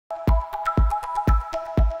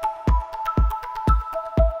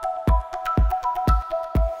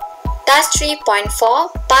Task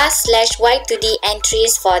 3.4 Pass/Y to D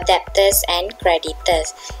entries for debtors and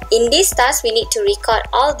creditors. In this task, we need to record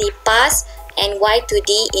all the pass and Y to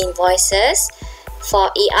D invoices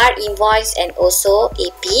for AR invoice and also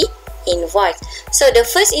AP invoice. So the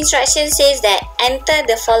first instruction says that enter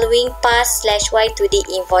the following pass/Y to D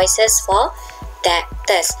invoices for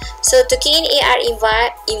debtors. So to key in AR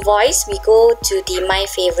invoice, we go to the My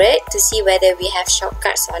Favorite to see whether we have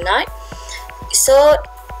shortcuts or not. So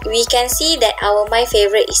we can see that our My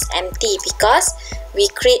Favorite is empty because we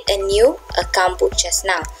create a new account book just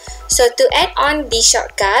now. So to add on the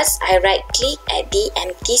shortcuts, I right click at the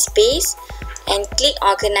empty space and click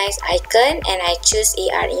organize icon, and I choose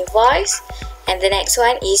AR invoice, and the next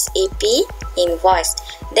one is AP invoice.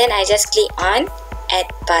 Then I just click on add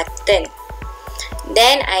button.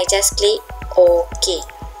 Then I just click OK.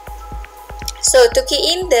 So to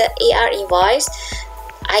key in the AR invoice,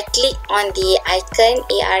 I click on the icon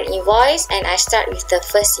AR invoice and I start with the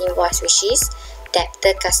first invoice, which is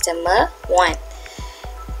debtor customer 1.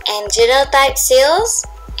 And journal type sales,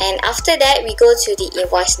 and after that we go to the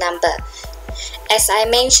invoice number. As I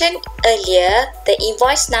mentioned earlier, the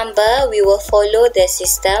invoice number we will follow the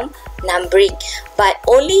system numbering, but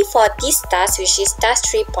only for this task, which is task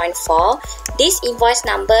 3.4, this invoice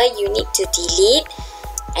number you need to delete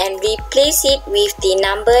and replace it with the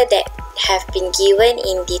number that have been given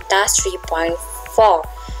in the task 3.4.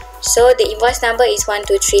 So the invoice number is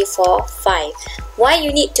 12345. Why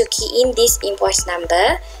you need to key in this invoice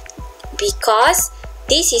number? Because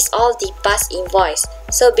this is all the past invoice.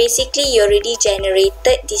 So basically you already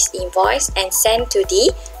generated this invoice and sent to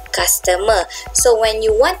the customer. So when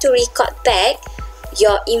you want to record back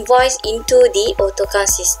your invoice into the AutoCount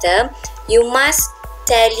system, you must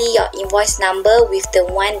tally your invoice number with the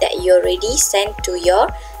one that you already sent to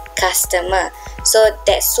your customer. So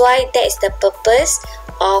that's why that's the purpose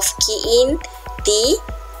of keying the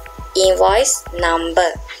invoice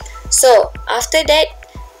number. So after that,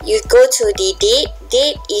 you go to the date.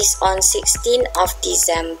 Date is on 16th of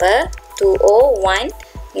December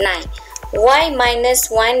 2019. Y minus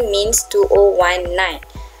 1 means 2019.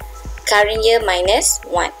 Current year minus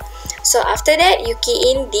 1. So after that, you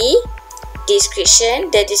key in the description.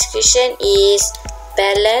 The description is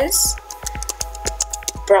balance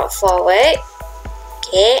brought forward.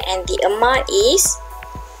 Okay, and the amount is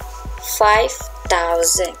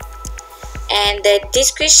 5,000. And the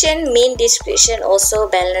description, main description also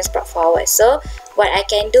balance brought forward. So what I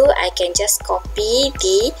can do, I can just copy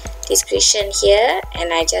the description here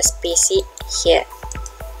and I just paste it here.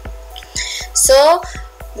 So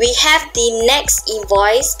we have the next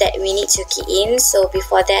invoice that we need to key in. So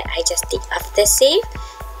before that, I just tick after save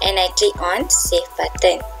and I click on save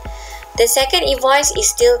button. The second invoice is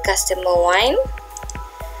still customer 1.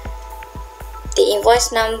 The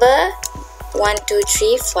invoice number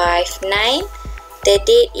 12359. The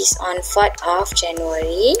date is on 4th of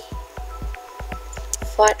January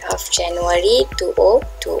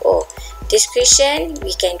 2020. Description,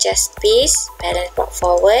 we can just paste balance brought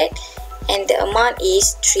forward and the amount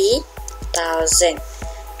is 3,000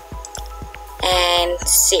 and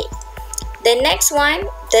save. The next one,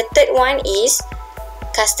 the third one is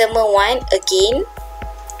customer 1 again.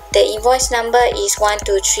 The invoice number is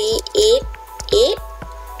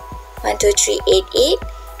 12388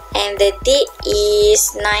 and the date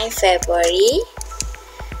is 9 February,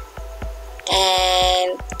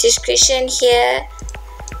 and description here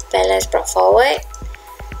balance brought forward,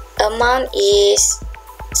 amount is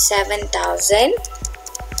 7,000,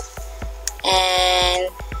 and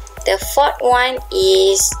the fourth one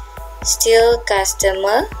is still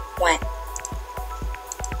customer 1.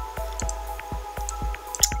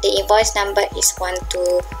 The invoice number is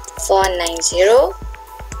 12490.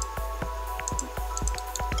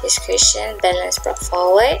 Description balance brought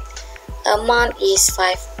forward, amount is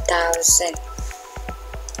 5,000.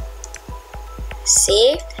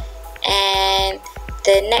 Save. And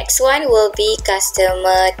the next one will be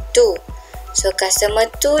customer 2. So customer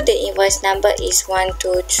 2, the invoice number is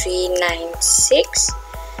 12396.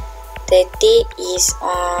 The date is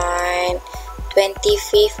on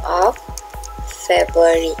 25th of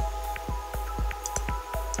February.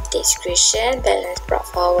 Description balance brought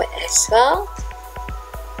forward as well,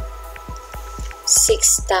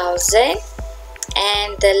 6,000.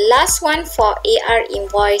 And the last one for AR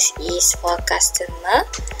invoice is for customer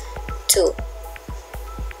 2.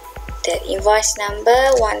 The invoice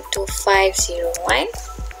number 12501.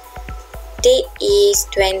 Date is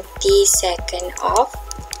 22nd of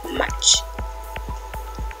March.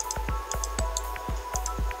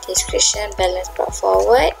 Description balance brought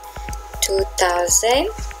forward 2,000.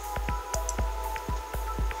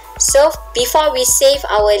 So before we save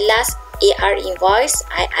our last AR invoice,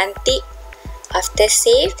 I untick after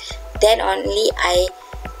save, then only I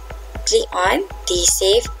click on the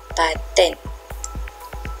save button.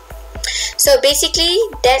 So basically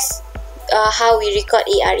that's how we record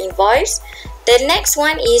AR invoice. The next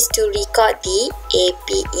one is to record the AP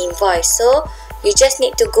invoice. So you just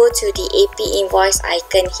need to go to the AP invoice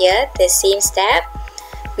icon here, the same step.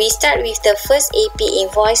 We start with the first AP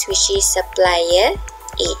invoice, which is supplier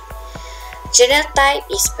A. Journal type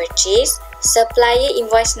is purchase. Supplier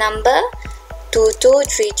invoice number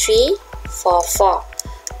 223344.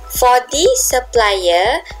 For this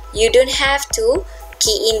supplier, you don't have to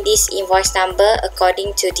key in this invoice number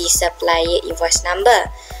according to the supplier invoice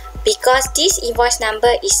number, because this invoice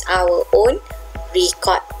number is our own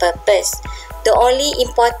record purpose. The only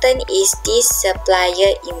important is this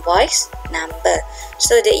supplier invoice number.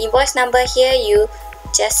 So the invoice number here, you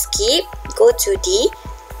just skip, go to the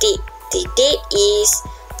date. The date is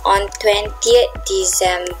on 20th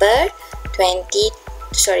December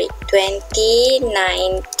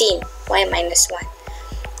 2019, Y-1.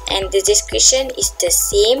 And the description is the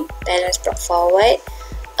same, balance brought forward.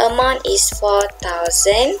 Amount is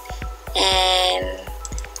 4,000 and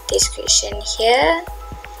description here.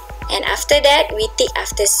 And after that, we tick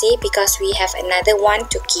after save because we have another one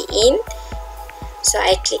to key in. So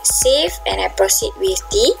I click save and I proceed with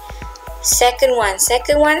the second one.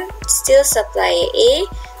 Second one, still supplier A.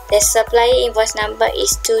 The supplier invoice number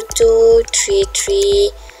is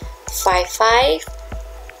 223355.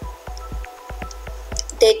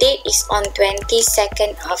 The date is on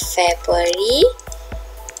 22nd of February.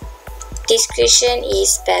 Description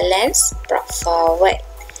is balance brought forward.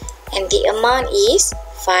 And the amount is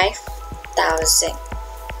 5,000.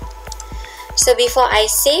 So before I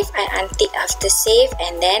save, I untick after save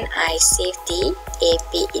and then I save the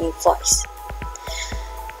AP invoice.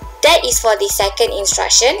 That is for the second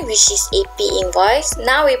instruction, which is AP invoice.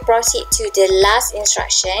 Now we proceed to the last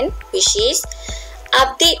instruction, which is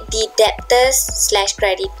update the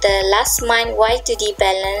debtors/creditor last month Y2D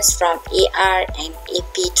balance from AR and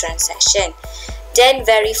AP transaction. Then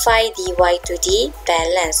verify the Y2D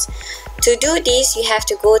balance. To do this, you have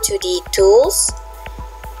to go to the tools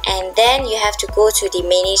and then you have to go to the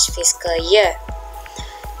manage fiscal year.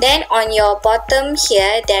 Then on your bottom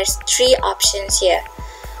here, there's three options here.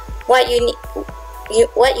 What you need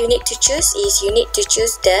to choose is you need to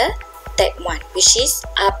choose the third one, which is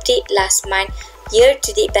update last month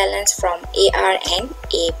year-to-date balance from AR and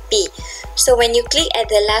AP. So when you click at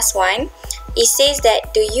the last one, it says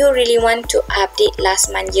that do you really want to update last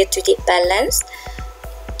month year-to-date balance?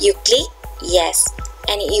 You click yes,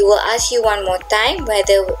 and it will ask you one more time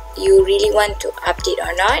whether you really want to update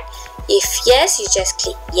or not. If yes, you just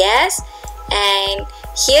click yes, and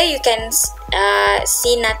here you can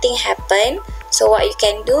see nothing happen. So what you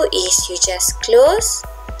can do is you just close,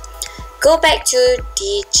 go back to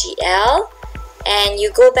the GL, and you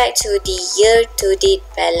go back to the year-to-date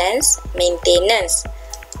balance maintenance.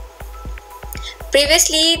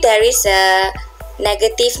 Previously there is a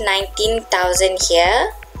negative 19,000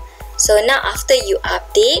 here. So now after you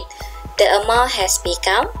update, the amount has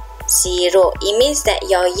become 0. It means that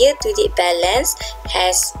your year-to-date balance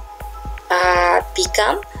has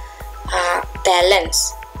become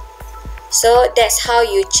balance. So that's how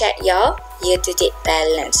you check your year-to-date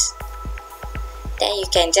balance. Then you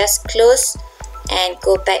can just close and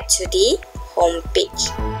go back to the home page.